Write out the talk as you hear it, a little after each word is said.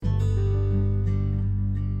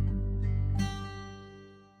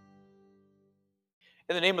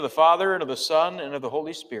In the name of the Father, and of the Son, and of the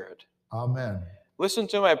Holy Spirit. Amen. Listen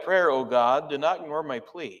to my prayer, O God. Do not ignore my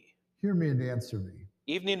plea. Hear me and answer me.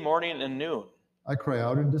 Evening, morning, and noon. I cry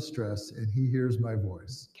out in distress, and he hears my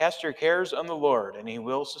voice. Cast your cares on the Lord, and he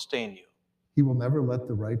will sustain you. He will never let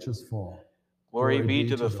the righteous fall. Glory be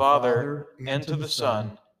to the Father, and to the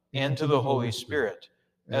Son, and to the Holy Spirit,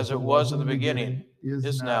 as it was in the beginning,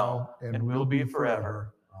 is now, and will be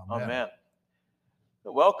forever. Amen.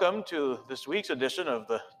 Welcome to this week's edition of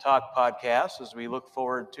the Talk podcast, as we look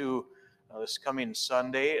forward to this coming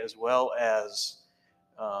Sunday, as well as,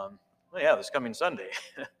 this coming Sunday,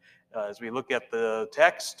 as we look at the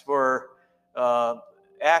text for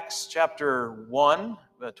Acts chapter 1,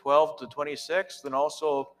 12 to 26, and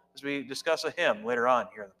also as we discuss a hymn later on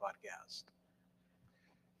here in the podcast.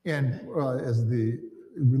 And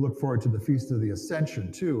we look forward to the Feast of the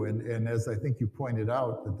Ascension too, and as I think you pointed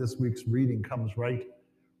out, that this week's reading comes right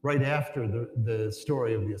after the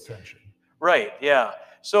story of the Ascension. Right. Yeah.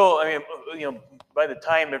 So by the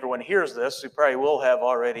time everyone hears this, we probably will have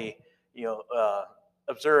already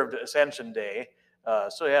observed Ascension Day.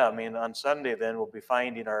 On Sunday then we'll be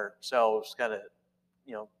finding ourselves kind of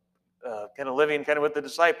living kind of with the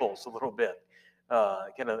disciples a little bit,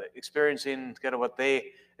 kind of experiencing kind of what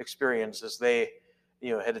they experienced as they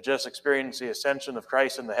had just experienced the ascension of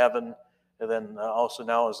Christ into heaven, and then also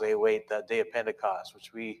now as they await that day of Pentecost,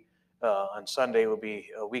 which we on Sunday will be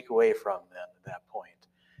a week away from then at that point.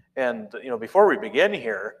 And before we begin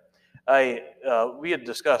here, we had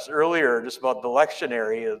discussed earlier just about the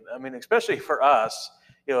lectionary. I mean, especially for us,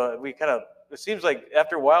 we kind of, it seems like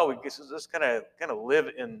after a while we just kind of live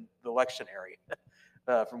in the lectionary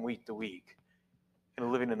from week to week, kind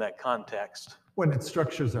of living in that context. When it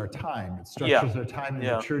structures our time, our time in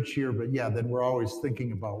the church year, but then we're always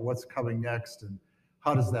thinking about what's coming next and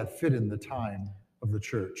how does that fit in the time of the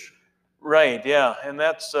church. Right, yeah, and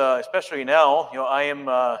that's especially now. I am,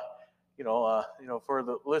 for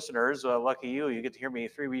the listeners, lucky you get to hear me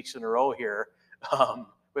 3 weeks in a row here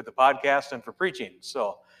with the podcast and for preaching.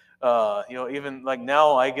 So, even like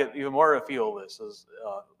now, I get even more a feel of this as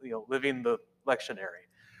living the lectionary.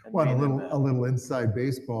 Well, a little inside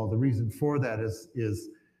baseball. The reason for that is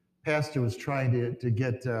Pastor was trying to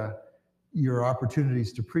get your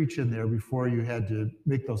opportunities to preach in there before you had to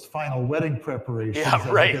make those final wedding preparations as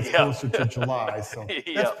it gets closer to July. So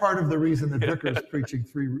that's part of the reason that Vicar is preaching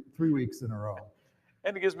three weeks in a row.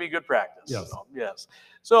 And it gives me good practice. Yes. Yes.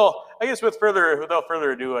 So I guess without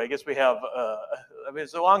further ado, I guess we have,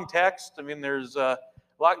 it's a long text. I mean, there's a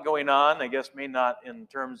lot going on. I guess maybe not in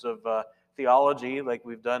terms of theology like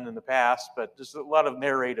we've done in the past, but just a lot of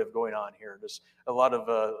narrative going on here. Just a lot of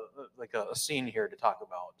a scene here to talk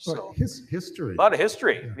about. So history. A lot of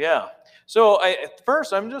history, yeah. So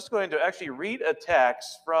first, I'm just going to actually read a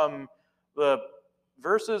text from the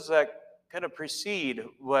verses that kind of precede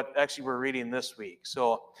what actually we're reading this week.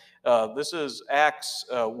 So this is Acts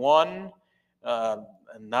 1,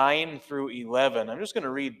 9 through 11. I'm just going to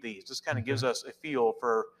read these. This kind of gives us a feel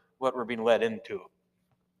for what we're being led into.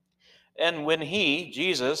 And when he,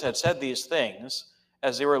 Jesus, had said these things,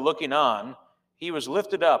 as they were looking on, he was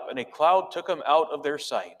lifted up, and a cloud took him out of their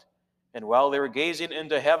sight. And while they were gazing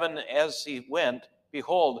into heaven as he went,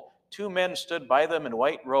 behold, 2 men stood by them in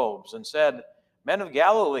white robes, and said, Men of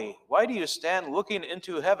Galilee, why do you stand looking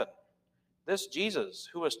into heaven? This Jesus,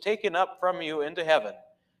 who was taken up from you into heaven,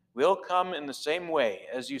 will come in the same way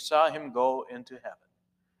as you saw him go into heaven.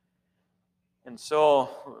 And so,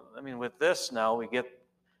 with this now, we get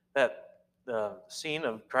that scene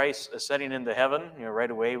of Christ ascending into heaven.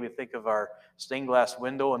 Right away we think of our stained glass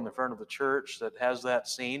window in the front of the church that has that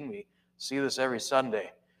scene. We see this every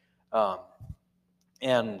Sunday.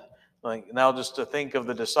 And now just to think of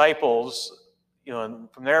the disciples,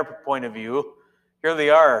 and from their point of view, here they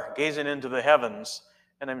are gazing into the heavens,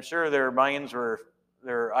 and I'm sure their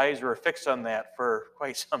eyes were fixed on that for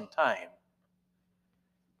quite some time.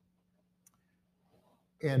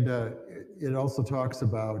 And it also talks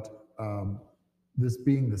about this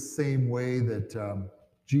being the same way that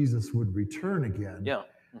Jesus would return again,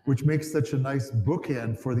 which makes such a nice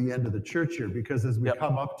bookend for the end of the church year, because as we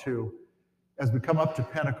come up to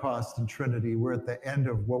Pentecost and Trinity, we're at the end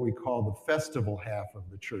of what we call the festival half of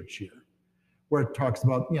the church year, where it talks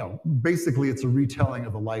about, basically it's a retelling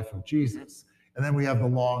of the life of Jesus. And then we have the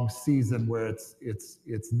long season where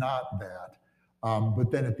it's not that.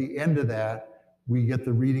 But then at the end of that, we get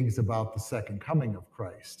the readings about the second coming of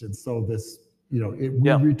Christ. And so this, we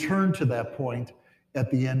return to that point at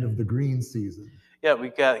the end of the green season. Yeah, we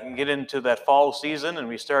get into that fall season, and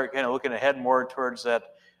we start kind of looking ahead more towards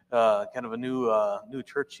that kind of a new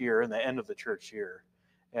church year and the end of the church year.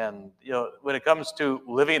 And when it comes to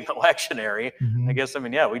living the lectionary, I guess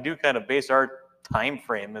we do kind of base our time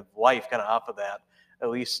frame of life kind of off of that, at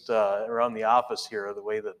least around the office here, the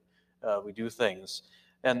way that we do things.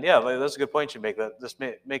 And yeah, that's a good point you make. That this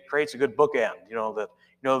creates a good bookend. That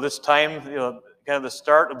this time, kind of the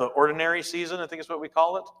start of the ordinary season, I think is what we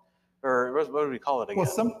call it. Or what do we call it again?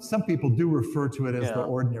 Well, some people do refer to it as the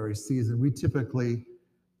ordinary season. We typically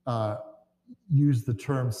use the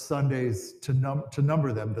term Sundays to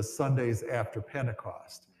number them, the Sundays after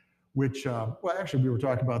Pentecost, which, well, actually, we were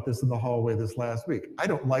talking about this in the hallway this last week. I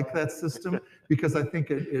don't like that system because I think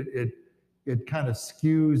it kind of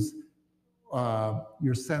skews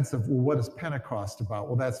your sense of, well, what is Pentecost about?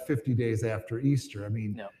 Well, that's 50 days after Easter. I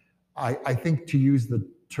mean, I think to use the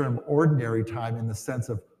term ordinary time in the sense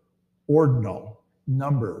of ordinal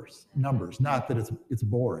numbers, not that it's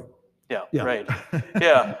boring. Yeah. Right.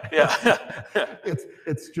 Yeah.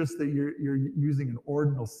 It's just that you're using an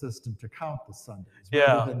ordinal system to count the Sundays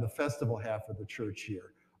rather than the festival half of the church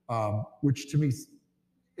year, which to me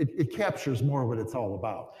it captures more what it's all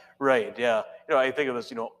about. Right. Yeah. I think of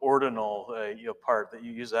this ordinal part that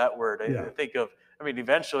you use that word. I think of.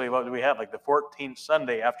 Eventually, what do we have? Like the 14th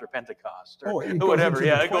Sunday after Pentecost, or whatever.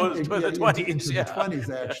 Yeah, it goes to the 20s. Into the 20s,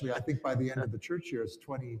 actually. I think by the end of the church year, it's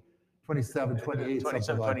 27, 28,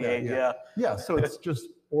 something like that. Yeah. So it's just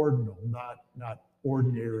ordinal, not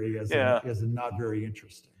ordinary, as in not very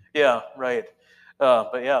interesting. Yeah, right.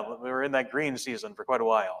 But yeah, we were in that green season for quite a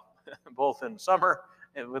while, both in summer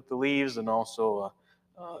with the leaves and also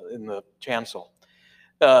in the chancel.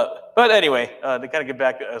 But anyway, to kind of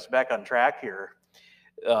get us back on track here.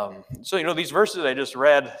 So these verses I just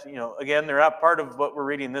read, again, they're not part of what we're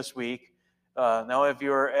reading this week. Now, if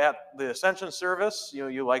you're at the Ascension service,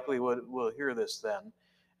 you likely will hear this then.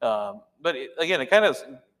 But again, it kind of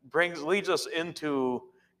leads us into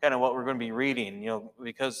kind of what we're going to be reading,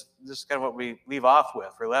 because this is kind of what we leave off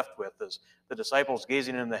with, or left with, is the disciples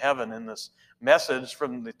gazing into heaven in this message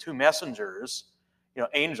from the two messengers,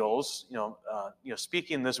 angels,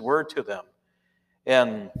 speaking this word to them.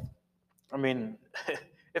 And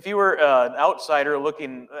if you were an outsider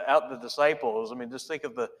looking at the disciples, just think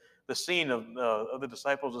of the scene of the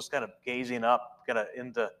disciples just kind of gazing up kind of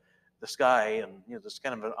into the sky and just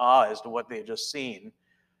kind of an awe as to what they had just seen,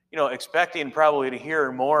 expecting probably to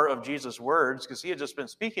hear more of Jesus' words because he had just been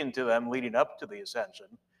speaking to them leading up to the ascension.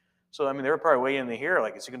 So, they were probably waiting to hear,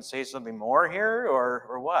 like, is he going to say something more here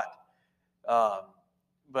or what?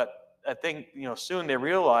 But I think, soon they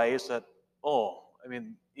realized that,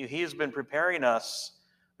 he has been preparing us,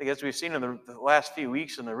 I guess we've seen in the last few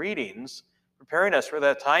weeks in the readings, preparing us for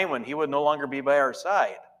that time when he would no longer be by our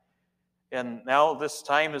side. And now this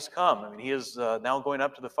time has come. He is now going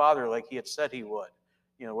up to the Father like he had said he would,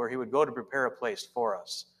 where he would go to prepare a place for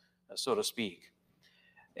us, so to speak.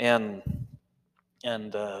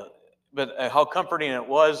 But how comforting it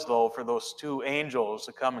was, though, for those two angels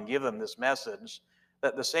to come and give them this message,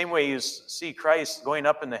 that the same way you see Christ going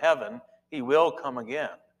up into heaven, he will come again.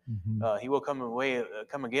 He will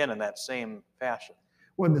come again in that same fashion.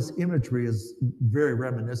 Well, and this imagery is very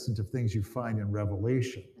reminiscent of things you find in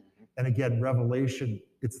Revelation. And again, Revelation,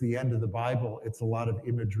 it's the end of the Bible. It's a lot of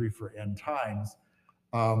imagery for end times.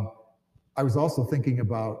 I was also thinking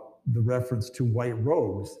about the reference to white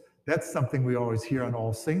robes. That's something we always hear on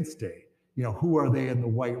All Saints' Day. Who are they in the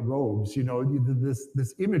white robes?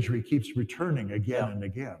 This imagery keeps returning again and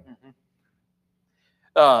again.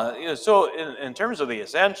 So in terms of the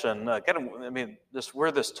ascension, just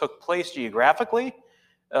where this took place geographically,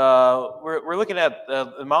 we're looking at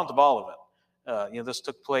the Mount of Olivet. This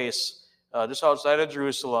took place just outside of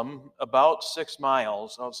Jerusalem, about 6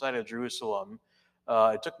 miles outside of Jerusalem.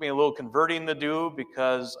 It took me a little converting to do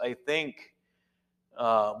because I think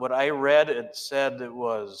what I read, it said it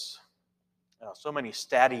was so many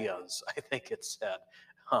stadias, I think it said.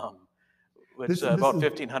 Which about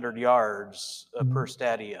 1,500 yards per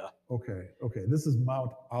stadia. Okay. This is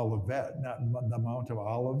Mount Olivet, not the Mount of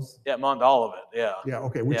Olives. Yeah, Mount Olivet. Yeah. Yeah.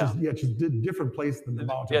 Okay. Which is just a different place than the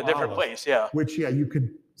Mount of Olives. Yeah, different place. Yeah. Which you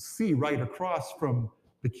can see right across from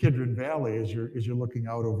the Kidron Valley as you're looking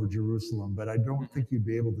out over Jerusalem. But I don't think you'd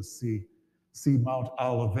be able to see Mount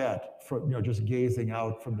Olivet from just gazing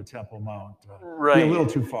out from the Temple Mount. Right. Be a little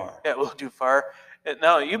too far. Yeah, a little too far.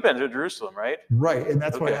 Now, you've been to Jerusalem, right? Right, and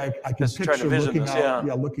that's why I can picture looking out.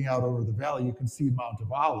 Yeah, looking out over the valley, you can see Mount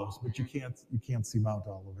of Olives, but you can't see Mount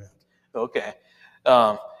Olivet. Okay,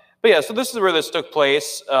 but yeah, so this is where this took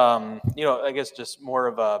place. I guess just more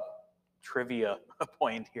of a trivia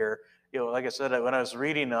point here. Like I said, when I was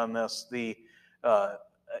reading on this,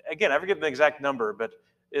 again, I forget the exact number, but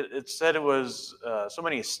it said it was so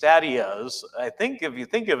many stadias. I think if you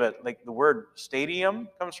think of it, like the word stadium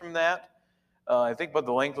comes from that. I think about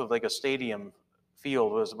the length of like a stadium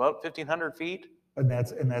field was about 1,500 feet. And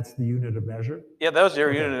that's the unit of measure? Yeah, that was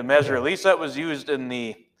your unit of measure. At least that was used in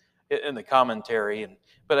the commentary.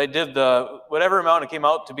 But I did whatever amount it came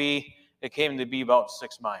out to be. It came to be about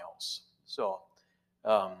 6 miles. So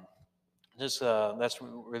that's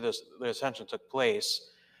where the ascension took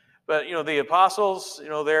place. But the apostles,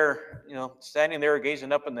 they're standing there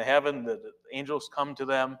gazing up into heaven. The angels come to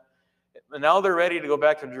them, and now they're ready to go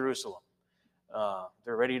back to Jerusalem.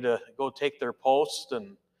 They're ready to go take their post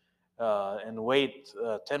and wait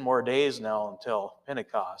 10 more days now until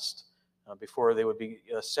Pentecost before they would be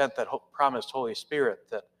sent that promised Holy Spirit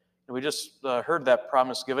that we just heard that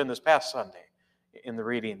promise given this past Sunday in the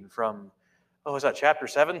reading from, was that chapter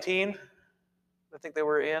 17? I think they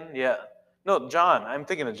were in, yeah. No, John. I'm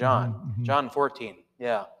thinking of John. Mm-hmm. John 14,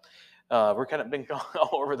 yeah. We're kind of been all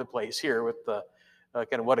over the place here with the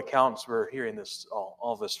kind of what accounts we're hearing this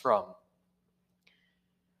all this from.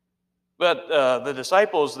 But the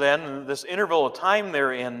disciples then, this interval of time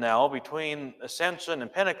they're in now between Ascension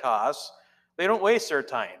and Pentecost, they don't waste their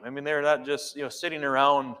time. I mean, they're not just sitting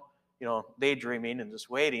around daydreaming and just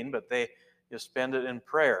waiting, but they spend it in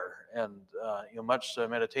prayer and much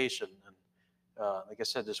meditation and like I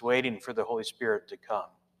said, just waiting for the Holy Spirit to come.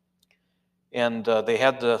 And they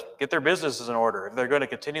had to get their businesses in order. If they're going to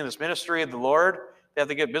continue this ministry of the Lord, they have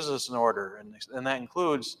to get business in order, and that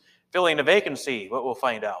includes filling a vacancy. What we'll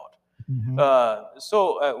find out. Mm-hmm.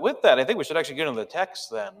 So with that, I think we should actually get into the text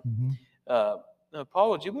then. Mm-hmm. Paul,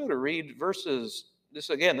 would you be able to read verses, this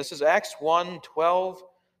is Acts 1:12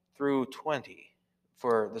 through 20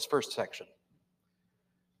 for this first section.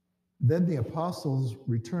 Then the apostles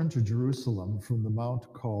returned to Jerusalem from the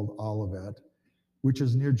mount called Olivet, which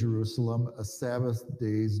is near Jerusalem, a Sabbath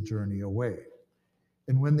day's journey away.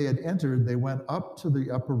 And when they had entered, they went up to the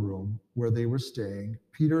upper room where they were staying,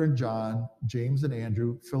 Peter and John, James and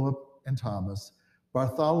Andrew, Philip and Thomas,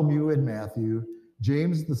 Bartholomew and Matthew,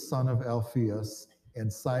 James the son of Alphaeus,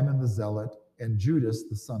 and Simon the Zealot, and Judas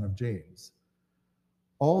the son of James.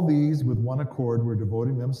 All these with one accord were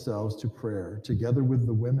devoting themselves to prayer, together with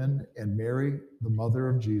the women and Mary, the mother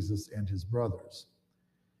of Jesus, and his brothers.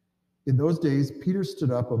 In those days, Peter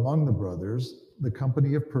stood up among the brothers. The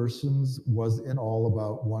company of persons was in all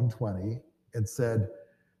about 120, and said,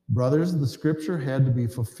 "Brothers, the scripture had to be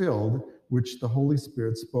fulfilled, which the Holy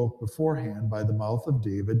Spirit spoke beforehand by the mouth of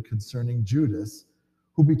David concerning Judas,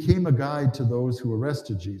 who became a guide to those who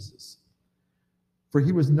arrested Jesus. For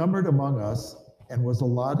he was numbered among us and was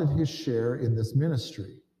allotted his share in this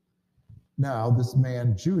ministry. Now this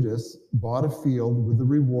man Judas bought a field with the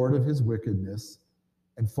reward of his wickedness,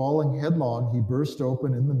 and falling headlong, he burst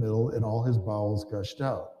open in the middle, and all his bowels gushed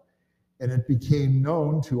out. And it became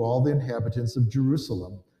known to all the inhabitants of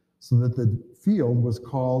Jerusalem, so that the field was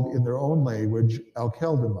called in their own language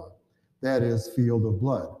Al-Keldama, that is, field of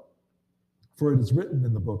blood. For it is written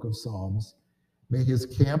in the book of Psalms, may his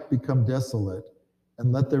camp become desolate,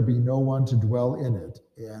 and let there be no one to dwell in it,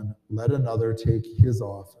 and let another take his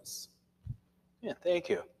office." Yeah, thank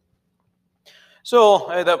you.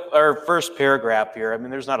 So our first paragraph here, I mean,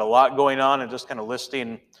 there's not a lot going on, and just kind of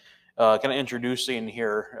listing, kind of introducing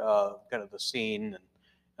here, kind of the scene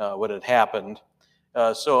and what had happened.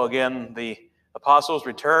 So again, the apostles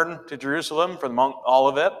returned to Jerusalem from Mount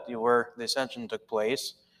Olivet, where the ascension took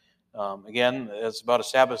place. Again, it's about a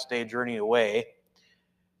Sabbath day journey away.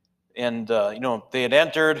 And, they had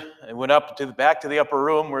entered and went up back to the upper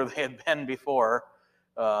room where they had been before.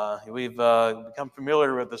 We've become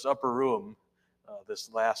familiar with this upper room this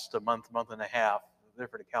last month and a half,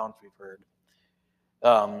 different accounts we've heard.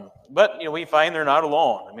 But, we find they're not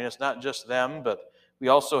alone. I mean, it's not just them, but we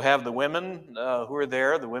also have the women who are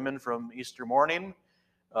there, the women from Easter morning.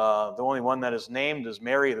 The only one that is named is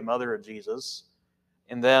Mary, the mother of Jesus.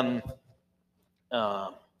 And then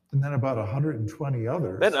about 120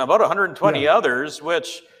 others. Then about 120 others,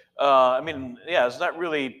 which, it's not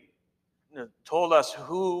really told us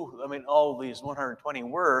who, all these 120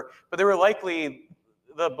 were, but they were likely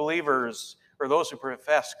the believers or those who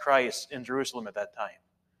professed Christ in Jerusalem at that time.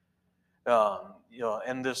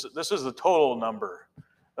 And this is the total number,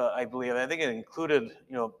 I believe. I think it included,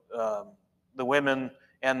 the women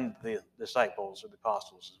and the disciples or the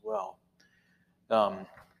apostles as well.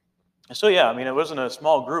 So it wasn't a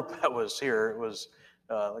small group that was here. It was,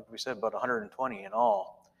 like we said, about 120 in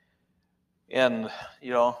all. And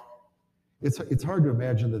it's hard to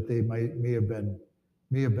imagine that they may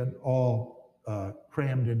have been all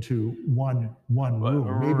crammed into one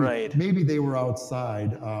room. Right. Maybe they were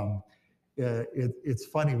outside. it's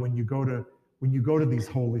funny when you go to these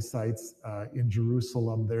holy sites in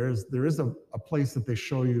Jerusalem. There is a place that they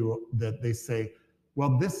show you that they say,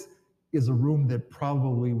 well, this is a room that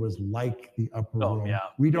probably was like the upper room. Yeah,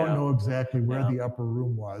 we don't know exactly where the upper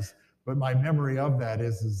room was, but my memory of that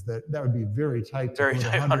is that would be very tight to put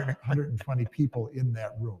 120 people in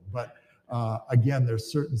that room. But again,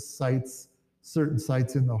 there's certain sites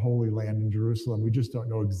in the Holy Land in Jerusalem. We just don't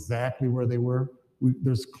know exactly where they were.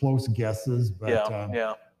 There's close guesses, but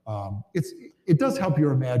it does help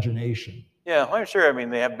your imagination. Yeah, I'm sure. I mean,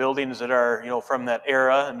 they have buildings that are from that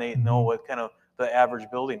era, and they know what kind of the average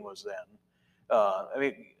building was then. I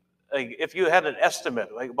mean, like if you had an estimate,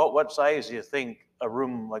 like about what size do you think a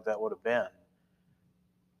room like that would have been?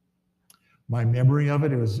 My memory of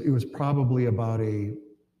it was probably about a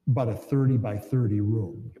 30 by 30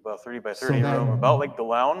 room. About a 30 by 30 room, about like the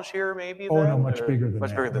lounge here, maybe. Oh, no, much bigger than that.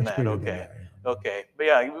 Much bigger than that. Okay, okay. But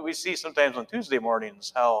yeah, we see sometimes on Tuesday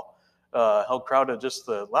mornings how crowded just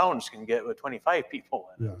the lounge can get with 25 people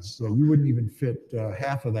in it. So you wouldn't even fit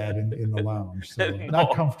half of that in the lounge, so no.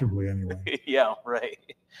 Not comfortably anyway. Yeah, right.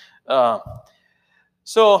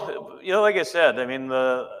 So like I said, I mean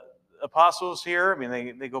the apostles here, I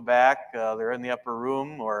mean they go back, they're in the upper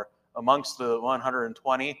room or amongst the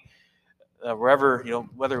 120, wherever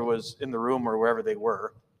whether it was in the room or wherever they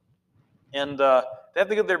were, and they have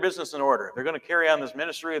to get their business in order. They're going to carry on this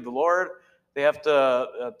ministry of the Lord. They have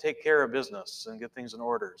to take care of business and get things in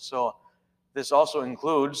order. So this also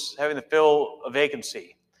includes having to fill a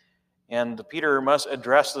vacancy. And Peter must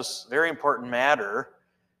address this very important matter.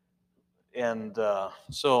 And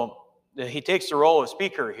so he takes the role of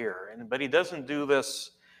speaker here. But he doesn't do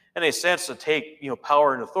this in a sense to take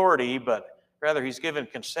power and authority, but rather he's given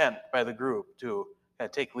consent by the group to kind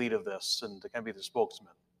of take lead of this and to kind of be the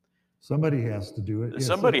spokesman. Somebody has to do it.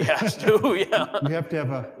 Somebody has to, yeah. You have to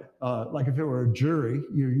have like if it were a jury,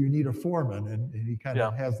 you need a foreman, and he kind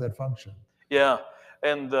of has that function. Yeah,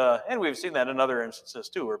 and we've seen that in other instances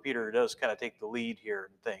too, where Peter does kind of take the lead here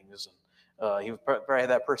and things. And he probably had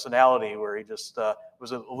that personality where he just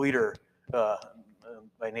was a leader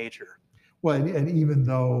by nature. Well, and even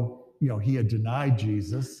though he had denied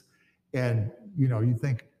Jesus, and you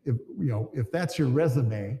think if that's your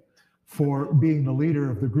resume for being the leader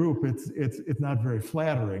of the group, it's not very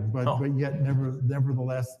flattering, but yet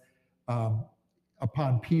nevertheless,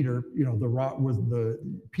 upon Peter, the rock was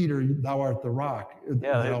Peter, thou art the rock.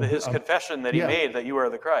 Yeah, his confession that he made that you are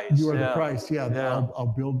the Christ. You are the Christ. Yeah.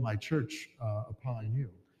 I'll build my church upon you.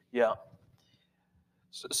 Yeah.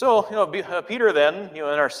 So Peter then, in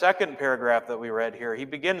our second paragraph that we read here, he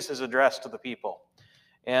begins his address to the people,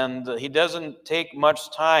 and he doesn't take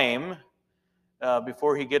much time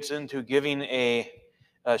before he gets into giving a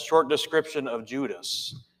short description of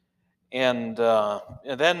Judas. And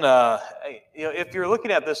then, if you're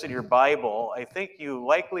looking at this in your Bible, I think you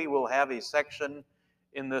likely will have a section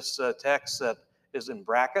in this text that is in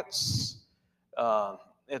brackets.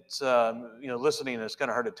 It's, listening is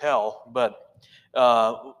kind of hard to tell, but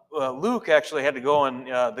Luke actually had to go and,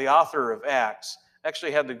 the author of Acts,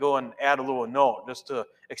 actually had to go and add a little note just to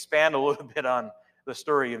expand a little bit on the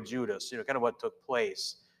story of Judas, kind of what took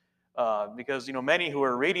place. Because, many who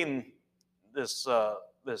are reading this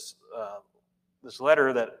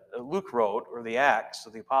letter that Luke wrote, or the Acts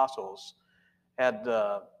of the Apostles,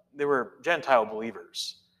 they were Gentile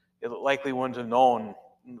believers. It likely wouldn't have known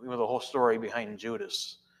the whole story behind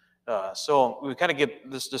Judas. So we kind of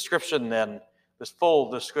get this description then, this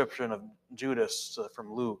full description of Judas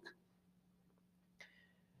from Luke.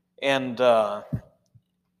 And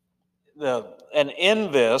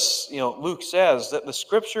in this, Luke says that the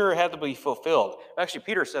scripture had to be fulfilled. Actually,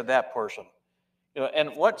 Peter said that portion.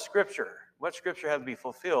 And what scripture had to be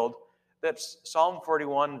fulfilled? That's Psalm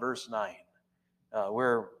 41, verse 9,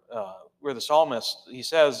 where the psalmist, he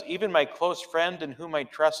says, "Even my close friend in whom I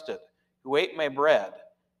trusted, who ate my bread,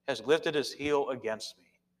 has lifted his heel against me."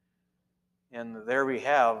 And there we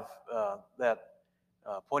have that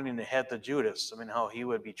pointing ahead to Judas. I mean, how he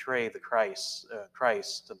would betray the Christ.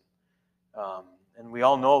 And we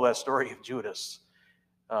all know that story of Judas.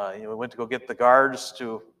 We went to go get the guards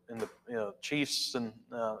and the chiefs and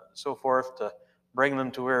so forth to bring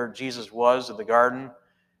them to where Jesus was in the garden,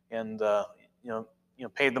 and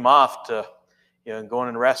paid them off to go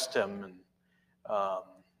and arrest him. And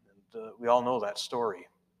we all know that story.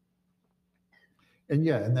 And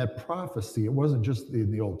and that prophecy, it wasn't just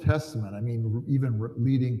in the Old Testament. I mean, even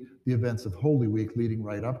leading the events of Holy Week, leading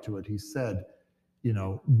right up to it, he said,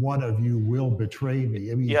 one of you will betray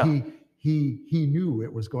me. I mean, he knew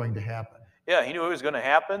it was going to happen. Yeah, he knew it was going to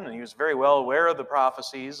happen, and he was very well aware of the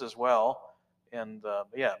prophecies as well. And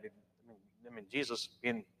I mean, Jesus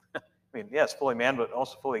being, I mean, yes, fully man, but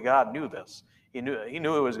also fully God, knew this. He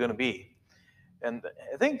knew it was going to be. And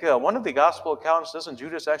I think one of the gospel accounts, doesn't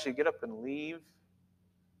Judas actually get up and leave?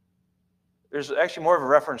 There's actually more of a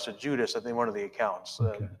reference to Judas, I think, one of the accounts.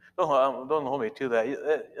 Okay. Don't hold me to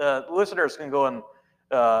that. Listeners can go and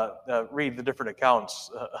read the different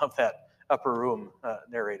accounts of that upper room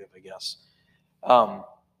narrative, I guess. But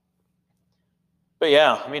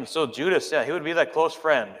yeah, I mean, so Judas, yeah, he would be that close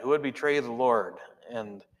friend who would betray the Lord.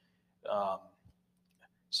 And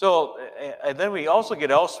so then we also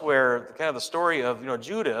get elsewhere kind of the story of,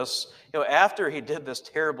 Judas, after he did this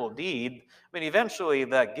terrible deed, I mean, eventually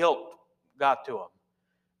that guilt got to him.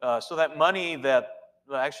 So that money that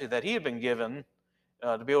he had been given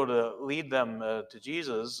to be able to lead them to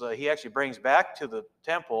Jesus, he actually brings back to the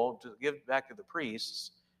temple to give back to the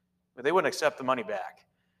priests, but they wouldn't accept the money back.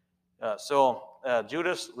 So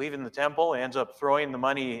Judas, leaving the temple, ends up throwing the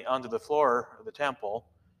money onto the floor of the temple,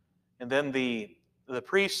 and then the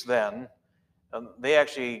priests then, they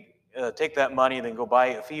actually take that money and then go buy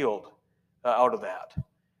a field out of that,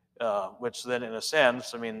 which then in a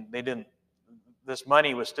sense, I mean, this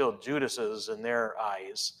money was still Judas's in their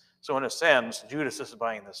eyes. So in a sense, Judas is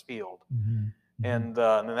buying this field. Mm-hmm. And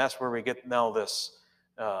then that's where we get now this,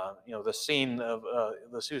 the scene of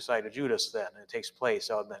the suicide of Judas then. It takes place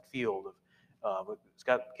out in that field.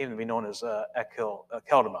 Came to be known as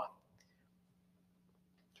Keldama.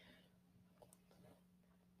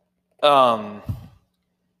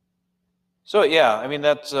 So yeah, I mean,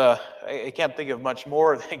 that's, I can't think of much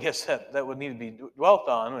more, I guess, that would need to be dwelt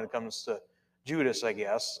on when it comes to Judas, I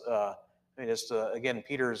guess. I mean, just, again,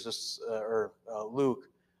 Peter's just, or Luke,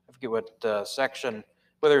 I forget what section,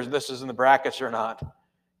 whether this is in the brackets or not.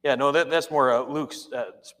 Yeah, no, that's more Luke's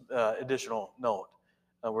additional note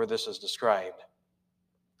where this is described.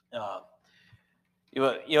 And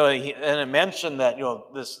it mentioned that,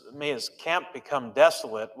 this may his camp become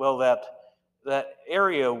desolate. Well, that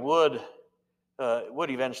area would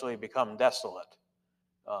eventually become desolate.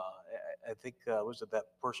 I think was it that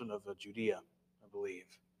portion of Judea, I believe.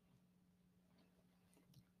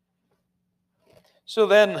 So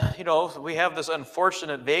then, we have this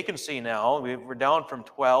unfortunate vacancy now. We're down from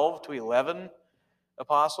 12 to 11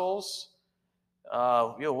 apostles.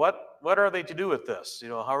 What are they to do with this?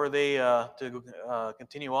 How are they to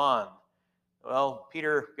continue on? Well,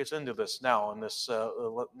 Peter gets into this now in this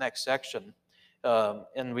next section.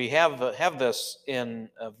 And we have this in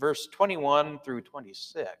verse 21 through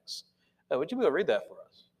 26. Would you be able to read that for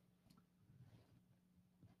us?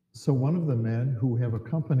 So one of the men who have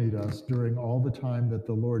accompanied us during all the time that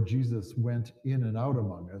the Lord Jesus went in and out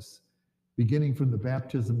among us, beginning from the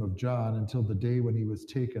baptism of John until the day when he was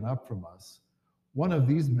taken up from us, one of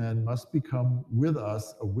these men must become with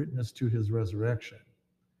us a witness to his resurrection.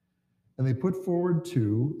 And they put forward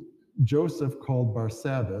to Joseph called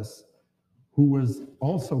Barsabbas, who was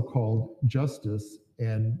also called Justus,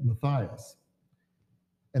 and Matthias.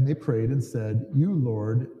 And they prayed and said, "You,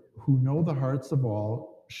 Lord, who know the hearts of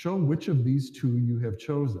all, show which of these two you have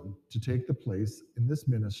chosen to take the place in this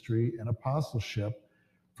ministry and apostleship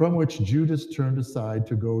from which Judas turned aside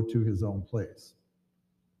to go to his own place."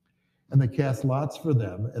 And they cast lots for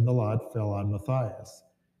them, and the lot fell on Matthias,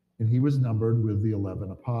 and he was numbered with the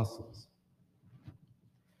 11 apostles.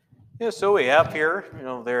 Yeah, so we have here,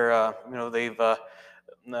 they've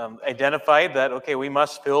identified that, okay, we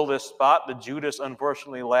must fill this spot that Judas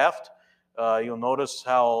unfortunately left. You'll notice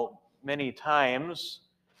how many times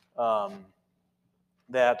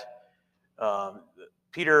that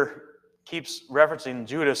Peter keeps referencing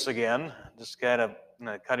Judas again, just kind of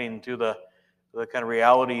cutting to the kind of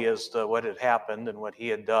reality as to what had happened and what he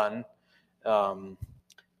had done. And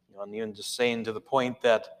even just saying to the point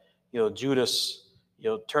that, Judas,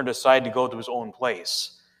 turned aside to go to his own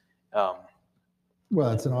place. Well,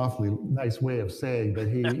 it's an awfully nice way of saying that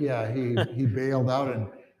he bailed out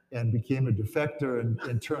and became a defector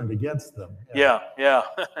and turned against them. Yeah.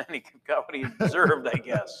 And he got what he deserved, I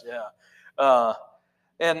guess. Yeah.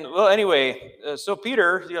 And well, anyway, so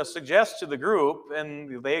Peter, suggests to the group,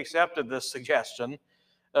 and they accepted this suggestion,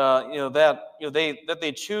 that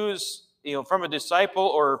they choose, from a disciple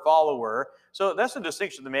or a follower. So that's the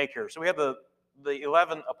distinction to make here. So we have the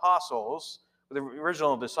 11 apostles, the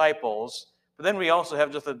original disciples, but then we also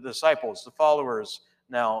have just the disciples, the followers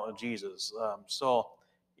now of Jesus.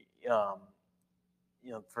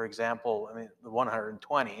 For example, I mean, the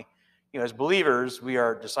 120, as believers, we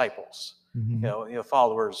are disciples. Mm-hmm.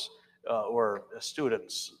 Followers or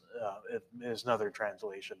students is another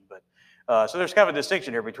translation. But so there's kind of a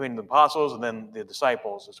distinction here between the apostles and then the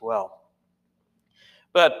disciples as well.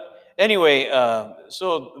 But anyway,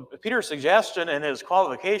 so Peter's suggestion and his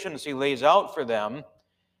qualifications he lays out for them,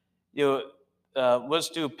 was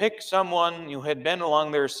to pick someone who had been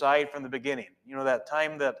along their side from the beginning. That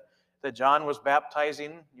time that John was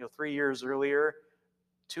baptizing, 3 years earlier,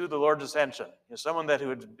 to the Lord's ascension. Someone that who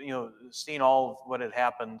had seen all of what had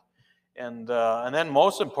happened, and then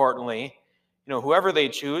most importantly, whoever they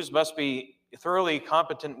choose must be a thoroughly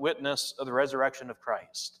competent witness of the resurrection of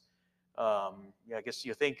Christ. I guess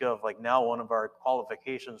you think of like now one of our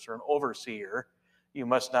qualifications for an overseer, you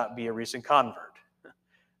must not be a recent convert.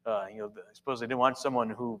 I suppose they didn't want someone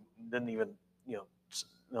who didn't even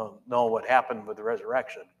know what happened with the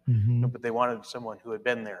resurrection, but they wanted someone who had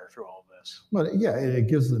been there through all this. But yeah, it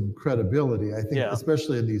gives them credibility. I think,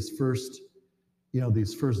 especially in these first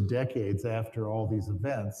decades after all these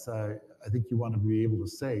events, I think you want to be able to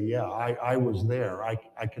say, yeah, I was there. I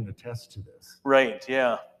can attest to this. Right.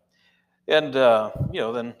 Yeah. And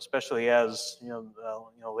then especially as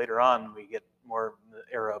later on we get more in the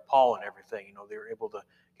era of Paul and everything, they were able to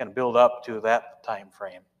kind of build up to that time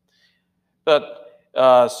frame. But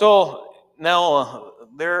so now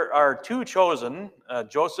there are two chosen: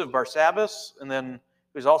 Joseph Barsabbas, and then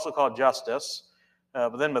who's also called Justus,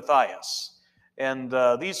 but then Matthias. And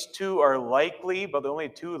these two are likely, but the only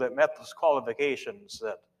two that met those qualifications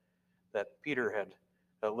that Peter had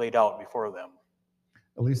laid out before them.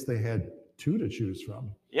 At least they had two to choose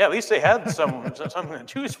from. Yeah, at least they had something to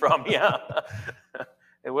choose from. Yeah,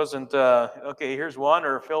 it wasn't okay. Here's one,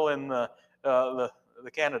 or fill in the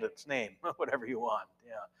candidate's name, whatever you want.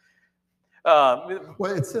 Yeah.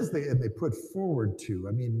 Well, it says they put forward two.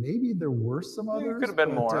 I mean, maybe there were some others. Could have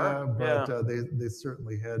been more. But they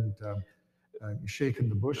certainly hadn't shaken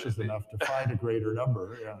the bushes enough to find a greater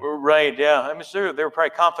number. Yeah. Right. Yeah. I'm sure they were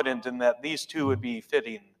probably confident in that these two would be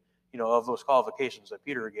fitting, of those qualifications that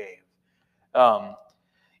Peter gave.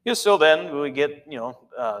 So then we get,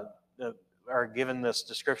 are given this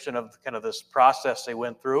description of kind of this process they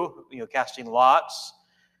went through, casting lots.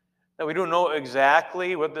 Now, we don't know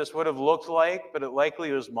exactly what this would have looked like, but it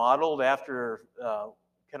likely was modeled after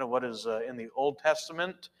kind of what is in the Old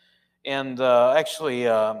Testament. And actually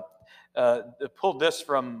pulled this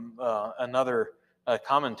from another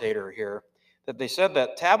commentator here, that they said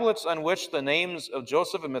that tablets on which the names of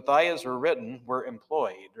Joseph and Matthias were written were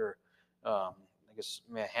employed, or I guess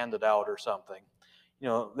handed out or something.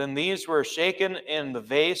 Then these were shaken in the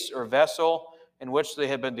vase or vessel in which they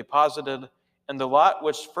had been deposited, and the lot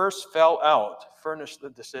which first fell out furnished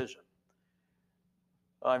the decision.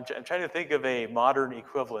 I'm trying to think of a modern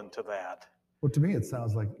equivalent to that. Well, to me, it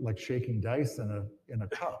sounds like shaking dice in a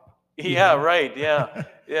cup. Yeah, right. Yeah,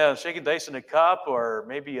 yeah. Shaking dice in a cup, or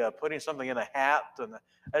maybe putting something in a hat, and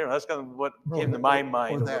I don't know. That's kind of what came to my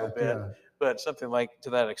mind a little bit, but something like to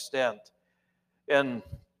that extent. And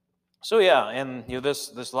so yeah, and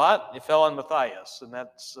this lot, it fell on Matthias, and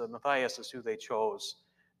that's Matthias is who they chose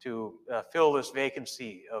to fill this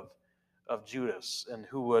vacancy of Judas, and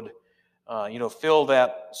who would fill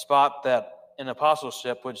that spot that in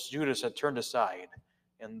apostleship which Judas had turned aside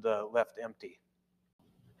and left empty.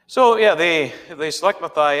 So yeah, they select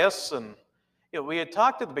Matthias, and we had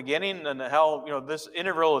talked at the beginning and how this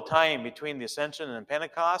interval of time between the Ascension and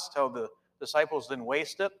Pentecost, how the disciples didn't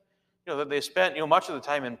waste it. That they spent much of the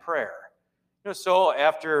time in prayer. So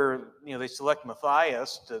after they select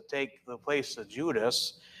Matthias to take the place of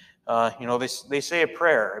Judas, they say a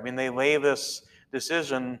prayer. I mean, they lay this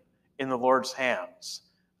decision in the Lord's hands.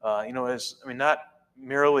 Not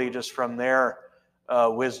merely just from their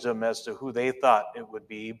wisdom as to who they thought it would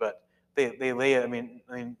be, but they lay it.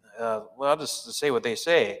 I'll just say what they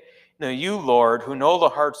say. You, Lord, who know the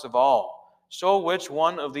hearts of all, show which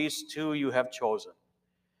one of these two you have chosen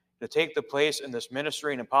to take the place in this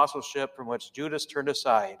ministry and apostleship from which Judas turned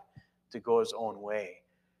aside to go his own way.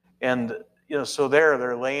 And so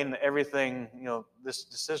they're laying everything, this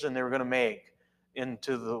decision they were going to make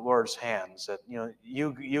into the Lord's hands, that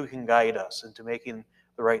you can guide us into making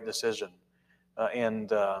the right decision. Doesn't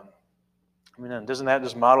that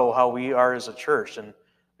just model how we are as a church? And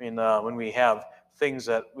when we have things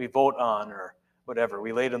that we vote on or whatever,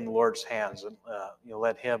 we lay it in the Lord's hands and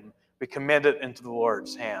let Him. We commend it into the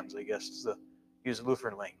Lord's hands, I guess, to use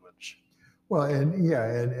Lutheran language. Well,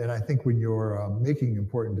 and I think when you're making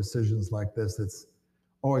important decisions like this, it's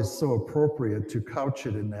always so appropriate to couch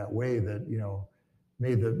it in that way that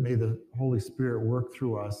may the Holy Spirit work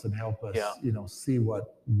through us and help us, see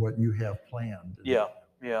what you have planned. Yeah.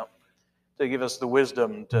 To give us the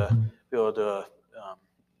wisdom to be able to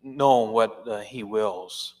know what He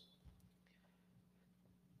wills.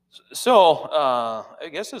 So I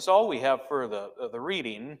guess that's all we have for the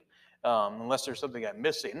reading, unless there's something I'm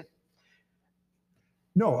missing.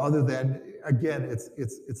 No, other than, again,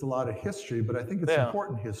 it's a lot of history, but I think it's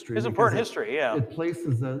important history. It's important history, yeah. It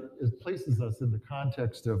places us in the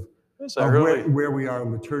context of really, where we are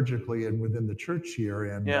liturgically and within the church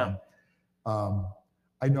year. And yeah.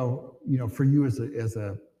 I know, for you as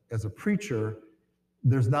a preacher,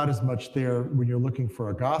 there's not as much there when you're looking for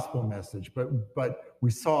a gospel message, but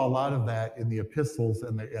we saw a lot of that in the epistles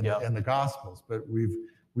and the gospels. But we've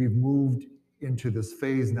moved into this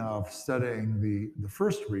phase now of studying the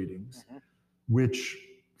first readings, which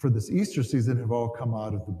for this Easter season have all come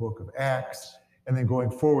out of the book of Acts, and then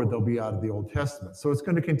going forward they'll be out of the Old Testament. So it's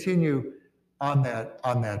going to continue on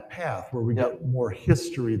that path where we get more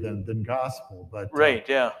history than gospel. But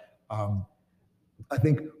I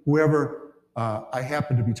think whoever I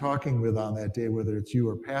happen to be talking with on that day, whether it's you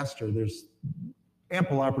or pastor, there's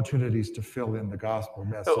ample opportunities to fill in the gospel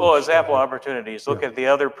message. Oh, it's ample opportunities. Look at the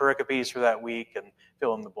other pericopes for that week and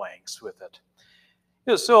fill in the blanks with it.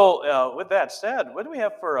 So with that said, what do we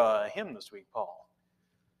have for a hymn this week, Paul?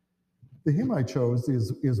 The hymn I chose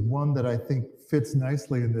is one that I think fits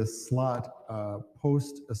nicely in this slot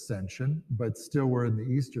post-Ascension, but still we're in the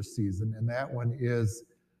Easter season, and that one is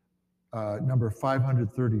number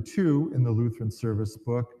 532 in the Lutheran Service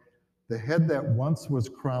book, "The Head That Once Was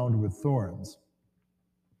Crowned with Thorns."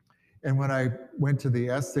 And when I went to the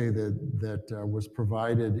essay that was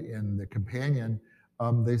provided in the companion,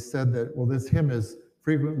 they said that, well, this hymn is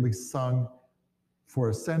frequently sung for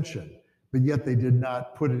Ascension, but yet they did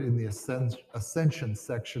not put it in the Ascension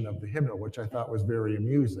section of the hymnal, which I thought was very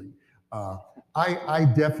amusing.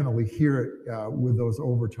 I definitely hear it with those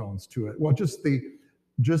overtones to it. Well, just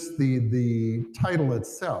the title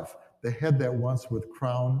itself, "The Head That Once Was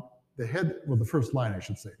Crowned," the first line I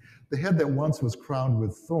should say, "The head that once was crowned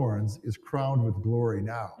with thorns is crowned with glory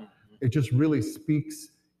now." It just really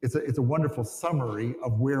speaks, it's a wonderful summary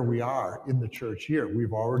of where we are in the church year.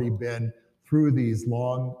 We've already been through these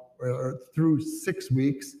through 6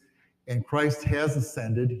 weeks, and Christ has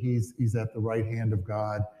ascended. He's at the right hand of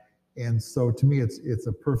God. And so to me, it's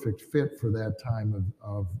a perfect fit for that time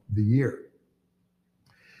of the year.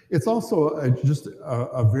 It's also just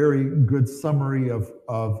a very good summary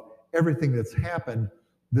of everything that's happened,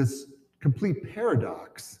 this complete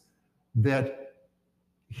paradox that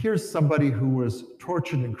here's somebody who was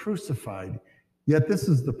tortured and crucified, yet this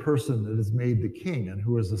is the person that is made the king and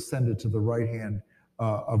who has ascended to the right hand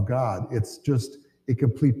of God. It's just a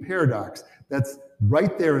complete paradox. That's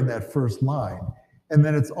right there in that first line. And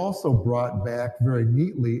then it's also brought back very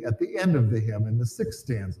neatly at the end of the hymn in the 6th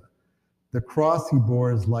stanza. "The cross he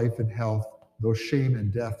bore his life and health, though shame and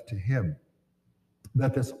death to him."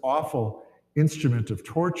 That this awful instrument of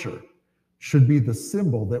torture should be the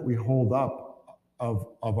symbol that we hold up of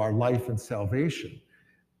our life and salvation.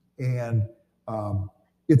 And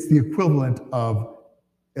it's the equivalent of,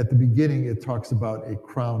 at the beginning, it talks about a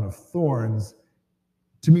crown of thorns.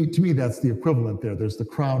 To me, that's the equivalent there. There's the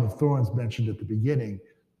crown of thorns mentioned at the beginning,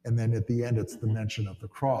 and then at the end, it's the mention of the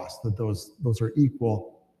cross, that those are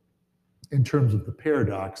equal in terms of the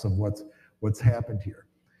paradox of what's happened here.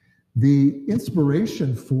 The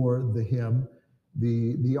inspiration for the hymn,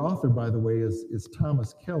 the author, by the way, is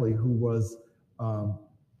Thomas Kelly, who was an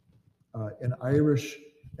Irish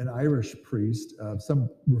priest. Some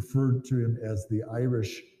referred to him as the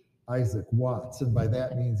Irish Isaac Watts, and by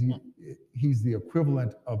that means he's the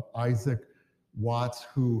equivalent of Isaac Watts,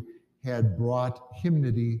 who had brought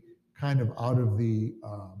hymnody kind of out of the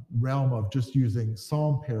realm of just using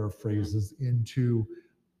psalm paraphrases into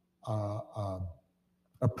a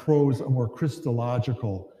prose, a more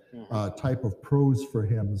Christological type of prose for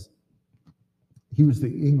hymns. He was the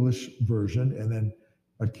English version, and then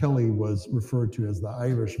Kelly was referred to as the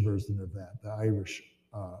Irish version of that, the Irish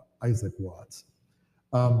Isaac Watts.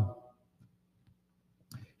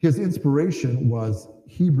 His inspiration was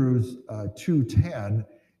Hebrews 2:10,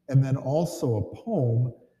 and then also a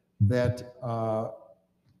poem that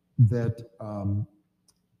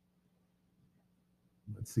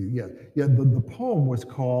let's see, the poem was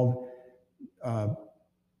called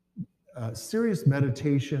Serious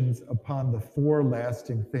Meditations Upon the Four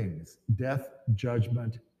Lasting Things: Death,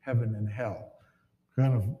 Judgment, Heaven, and Hell.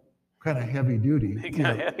 Kind of heavy duty.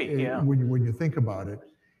 When you think about it.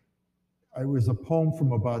 It was a poem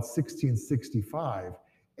from about 1665,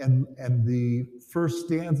 and the first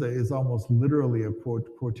stanza is almost literally a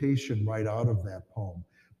quotation right out of that poem.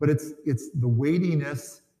 But it's the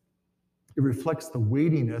weightiness. It reflects the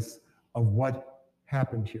weightiness of what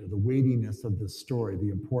happened here, the weightiness of this story, the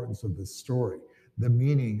importance of this story, the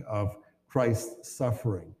meaning of Christ's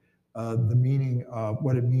suffering, the meaning of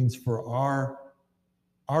what it means for our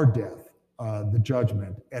death, the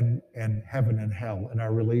judgment and heaven and hell and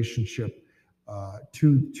our relationship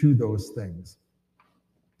to those things.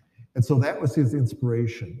 And so that was his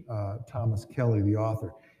inspiration, Thomas Kelly, the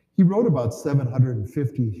author. He wrote about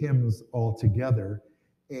 750 hymns altogether,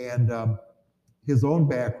 and his own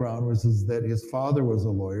background was that his father was a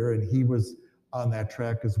lawyer, and he was on that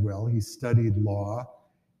track as well. He studied law,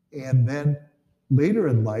 and then later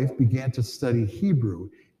in life began to study Hebrew.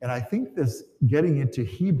 And I think this getting into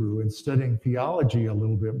Hebrew and studying theology a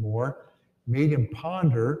little bit more made him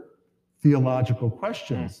ponder theological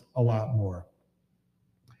questions a lot more.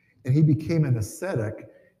 And he became an ascetic,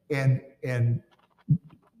 and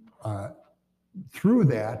through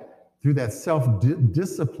that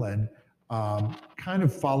self-discipline, kind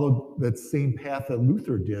of followed that same path that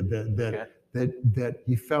Luther did. That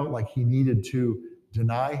he felt like he needed to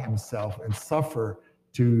deny himself and suffer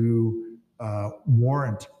to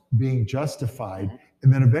warrant being justified,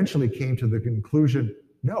 and then eventually came to the conclusion,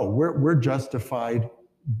 no, we're justified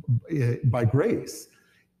by grace.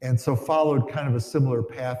 And so followed kind of a similar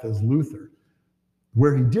path as Luther.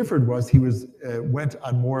 Where he differed was he went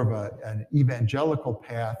on more of an evangelical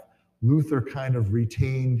path. Luther kind of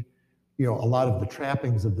retained, a lot of the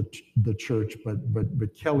trappings of the church,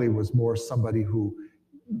 but Kelly was more somebody who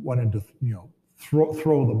wanted to,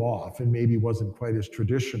 throw them off and maybe wasn't quite as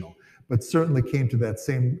traditional, but certainly came to that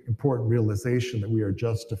same important realization that we are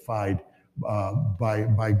justified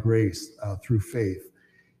by grace through faith.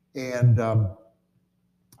 And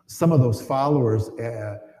some of those followers,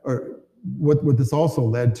 or what this also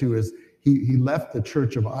led to is he left the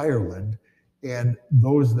Church of Ireland, and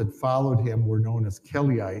those that followed him were known as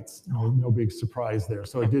Kellyites. No big surprise there.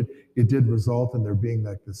 So it did result in there being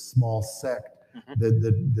like this small sect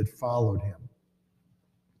that followed him.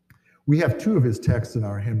 We have two of his texts in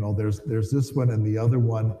our hymnal. There's this one, and the other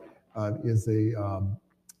one is a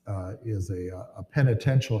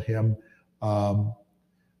penitential hymn,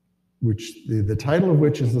 which the title of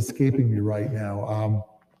which is escaping me right now.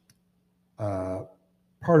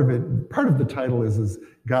 Part of the title is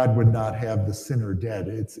God would not have the sinner dead.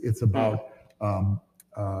 It's about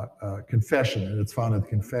confession, and it's found in the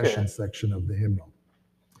confession section of the hymnal.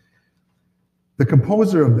 The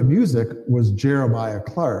composer of the music was Jeremiah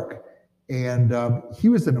Clarke, and he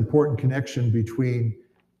was an important connection between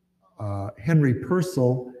Henry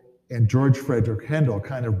Purcell and George Frederick Handel,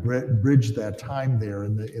 kind of bridged that time there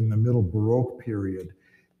in the Middle Baroque period.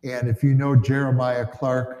 And if you know Jeremiah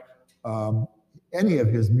Clarke, any of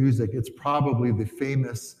his music, it's probably the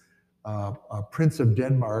famous Prince of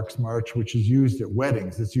Denmark's March, which is used at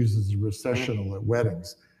weddings. It's used as a recessional at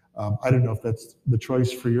weddings. I don't know if that's the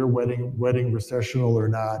choice for your wedding recessional or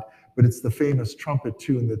not, but it's the famous trumpet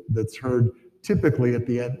tune that's heard typically at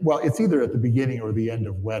the end. Well, it's either at the beginning or the end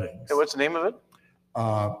of weddings. So what's the name of it?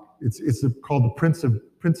 It's called the Prince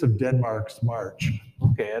of Denmark's March.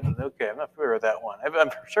 Okay, I'm not familiar with that one.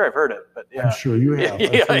 I'm sure I've heard it, but yeah. I'm sure you have.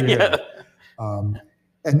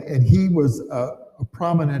 And he was a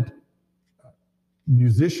prominent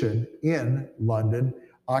musician in London,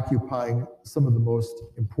 occupying some of the most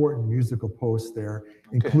important musical posts there,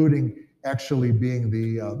 including actually being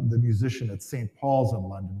the musician at St. Paul's in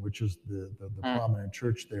London, which is the prominent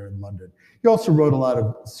church there in London. He also wrote a lot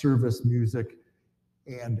of service music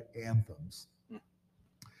and anthems.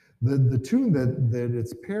 The tune that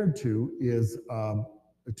it's paired to is a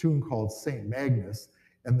tune called St. Magnus,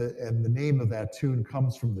 and the name of that tune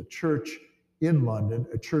comes from the church in London,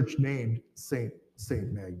 a church named St.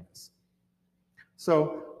 Magnus.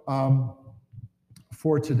 So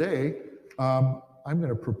for today, I'm going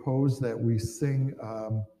to propose that we sing,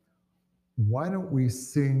 why don't we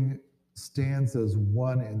sing stanzas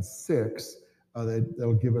 1 and 6,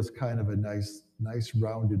 that'll give us kind of a nice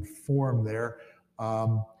rounded form there.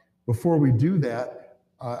 Before we do that,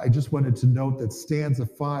 I just wanted to note that stanza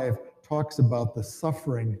 5 talks about the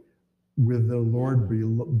suffering with the Lord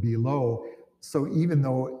below. So even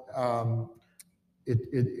though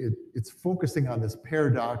it's focusing on this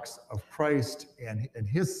paradox of Christ and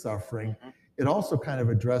his suffering, it also kind of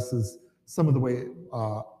addresses some of the way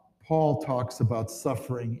Paul talks about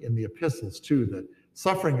suffering in the epistles too, that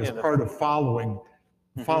suffering is part of following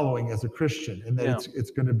as a Christian, and that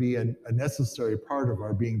it's going to be a necessary part of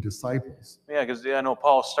our being disciples. Yeah, because I know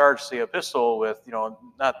Paul starts the epistle with,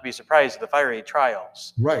 not to be surprised at the fiery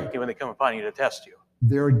trials. Right. When they come upon you to test you.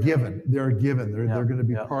 They're given. They're going to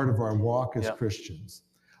be part of our walk as Christians.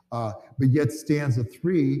 But yet stanza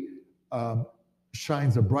 3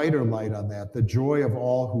 shines a brighter light on that. The joy of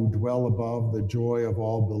all who dwell above, the joy of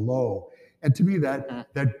all below. And to me,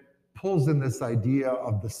 that pulls in this idea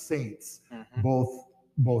of the saints,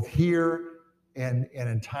 both here and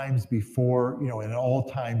in times before, in all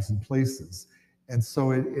times and places. And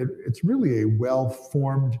so it's really a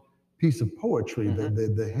well-formed piece of poetry,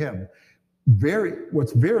 the hymn.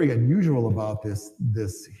 What's very unusual about this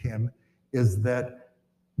hymn is that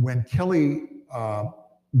when Kelly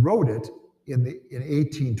wrote it in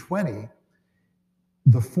 1820,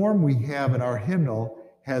 the form we have in our hymnal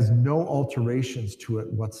has no alterations to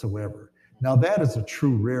it whatsoever. Now that is a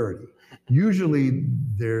true rarity. Usually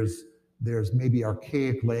there's maybe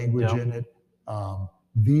archaic language in it.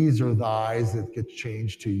 These or thys that gets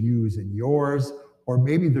changed to yous and yours, or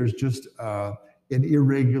maybe there's just an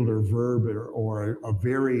irregular verb or a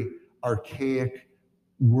very archaic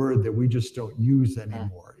word that we just don't use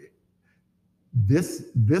anymore. This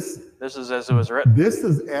is as it was written. This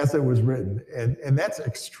is as it was written, and that's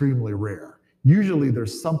extremely rare. Usually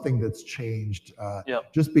there's something that's changed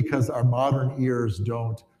just because our modern ears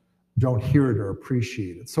don't hear it or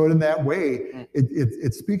appreciate it. So in that way,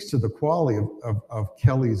 it speaks to the quality of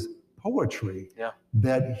Kelly's poetry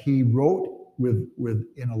that he wrote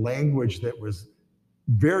in a language that was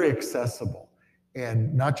very accessible,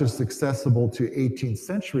 and not just accessible to 18th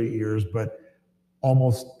century ears, but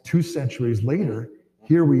almost 2 centuries later,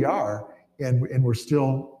 here we are, and we're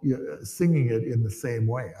still singing it in the same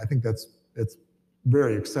way. I think it's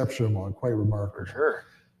very exceptional and quite remarkable. For sure.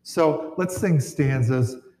 So let's sing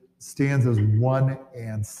stanzas 1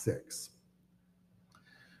 and 6.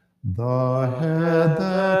 The head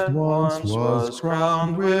that once was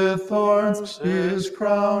crowned with thorns is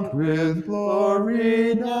crowned with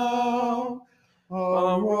glory now.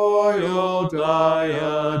 A royal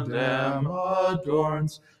diadem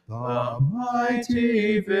adorns the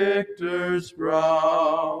mighty victor's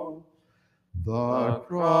brow. The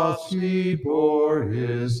cross he bore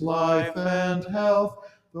his life and health,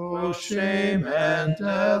 though shame and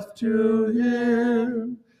death to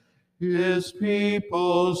him. His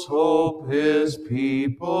people's hope, his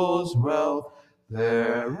people's wealth,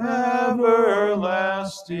 their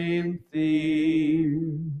everlasting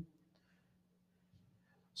theme.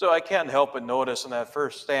 So I can't help but notice in that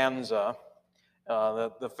first stanza,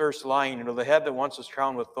 the first line, the head that once was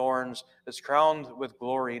crowned with thorns is crowned with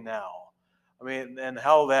glory now. I mean, and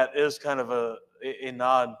how that is kind of a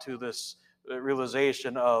nod to this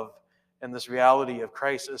realization of, and this reality of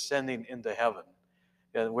Christ ascending into heaven,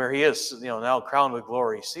 where he is, now crowned with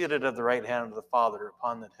glory, seated at the right hand of the Father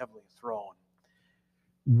upon that heavenly throne.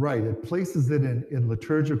 Right. It places it in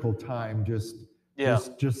liturgical time just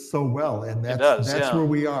so well, and that's where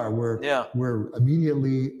we are. We're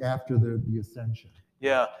immediately after the ascension.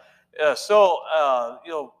 Yeah. So I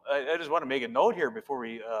just want to make a note here before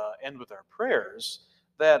we end with our prayers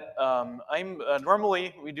that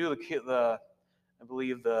normally we do the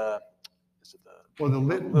litany.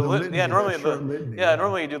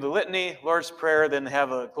 Normally you do the litany, Lord's Prayer, then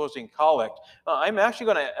have a closing collect. I'm actually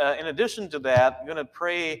going to, in addition to that, going to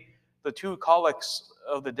pray the 2 collects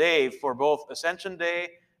of the day for both Ascension Day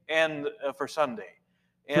and for Sunday.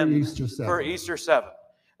 And for Easter 7.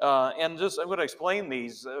 And I'm going to explain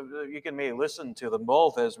these. You can maybe listen to them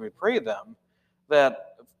both as we pray them.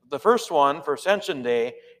 That the first one for Ascension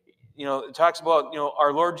Day, it talks about,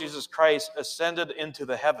 our Lord Jesus Christ ascended into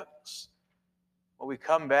the heavens. Well, we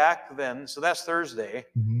come back then, so that's Thursday.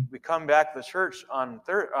 Mm-hmm. We come back to the church on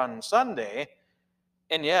Sunday,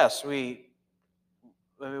 and yes, we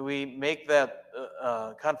make that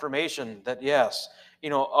confirmation that yes,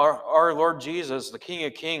 our Lord Jesus, the King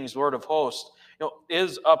of Kings, Lord of Hosts,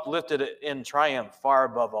 is uplifted in triumph far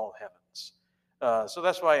above all heavens. So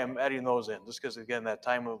that's why I'm adding those in, just because, again, that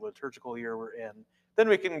time of liturgical year we're in. Then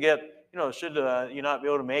we can get, should you not be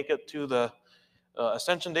able to make it to the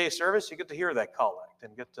Ascension Day service, you get to hear that collect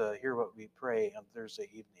and get to hear what we pray on Thursday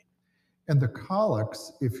evening. And the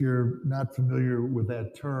collects, if you're not familiar with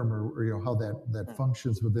that term or how that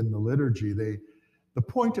functions within the liturgy, the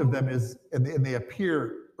point of them is, and they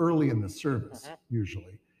appear early in the service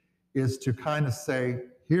usually, is to kind of say,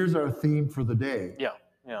 here's our theme for the day.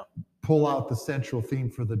 Yeah. Pull out the central theme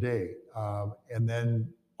for the day, and then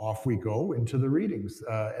off we go into the readings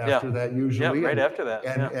after that usually. Yeah, right after that.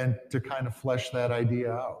 And to kind of flesh that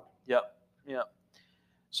idea out. Yeah.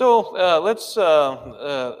 So let's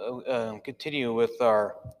continue with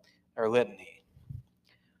our litany.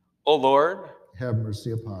 O Lord, have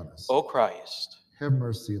mercy upon us. O Christ, have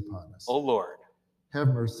mercy upon us. O Lord, have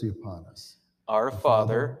mercy upon us. Our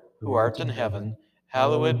Father, who art in heaven,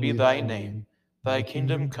 hallowed be thy name. Thy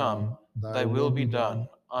kingdom come, thy will be done,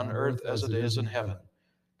 on earth as it is in heaven.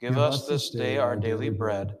 Give us this day our daily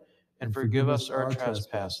bread, and forgive us our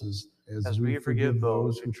trespasses, as we forgive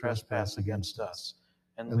those who trespass against us.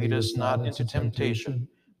 And lead us not into temptation,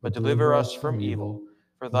 but deliver us from evil.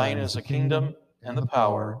 For thine is the kingdom, and the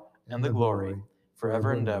power, and the glory,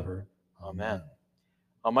 forever and ever. Amen.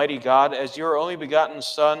 Almighty God, as your only begotten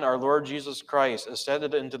Son, our Lord Jesus Christ,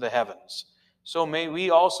 ascended into the heavens, so may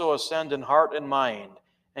we also ascend in heart and mind,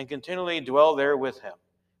 and continually dwell there with him,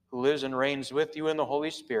 who lives and reigns with you in the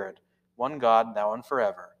Holy Spirit, one God, now and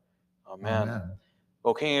forever. Amen. Amen.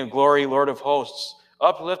 O King of glory, Lord of hosts,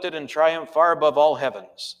 uplifted in triumph far above all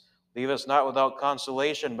heavens, leave us not without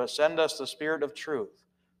consolation, but send us the Spirit of truth,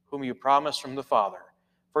 whom you promised from the Father.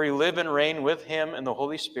 For you live and reign with him in the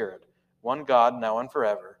Holy Spirit, one God, now and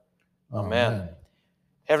forever. Amen.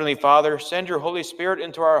 Heavenly Father, send your Holy Spirit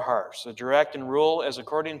into our hearts to direct and rule as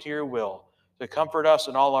according to your will, to comfort us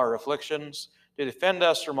in all our afflictions, to defend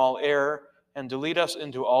us from all error, and to lead us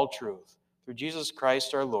into all truth. Through Jesus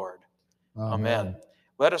Christ our Lord. Amen.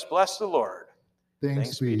 Let us bless the Lord.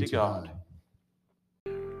 Thanks be to God.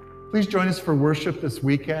 Please join us for worship this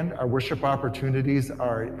weekend. Our worship opportunities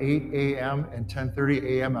are at 8 a.m. and 10:30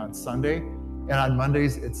 a.m. on Sunday, and on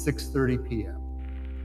Mondays at 6:30 p.m.